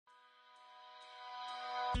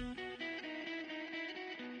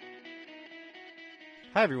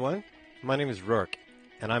Hi everyone, my name is Rourke,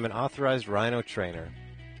 and I'm an authorized Rhino trainer.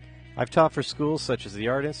 I've taught for schools such as the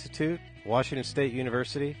Art Institute, Washington State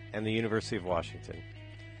University, and the University of Washington.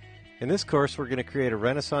 In this course, we're going to create a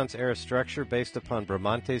Renaissance-era structure based upon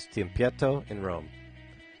Bramante's Tempietto in Rome.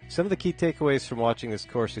 Some of the key takeaways from watching this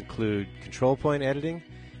course include control point editing,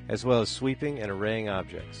 as well as sweeping and arraying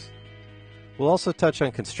objects. We'll also touch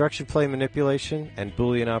on construction plane manipulation and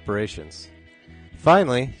Boolean operations.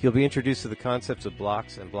 Finally, you'll be introduced to the concepts of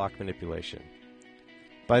blocks and block manipulation.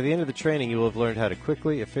 By the end of the training, you will have learned how to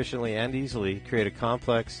quickly, efficiently, and easily create a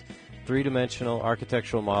complex, three-dimensional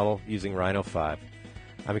architectural model using Rhino 5.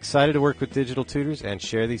 I'm excited to work with Digital Tutors and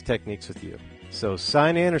share these techniques with you. So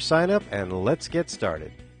sign in or sign up and let's get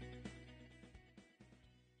started.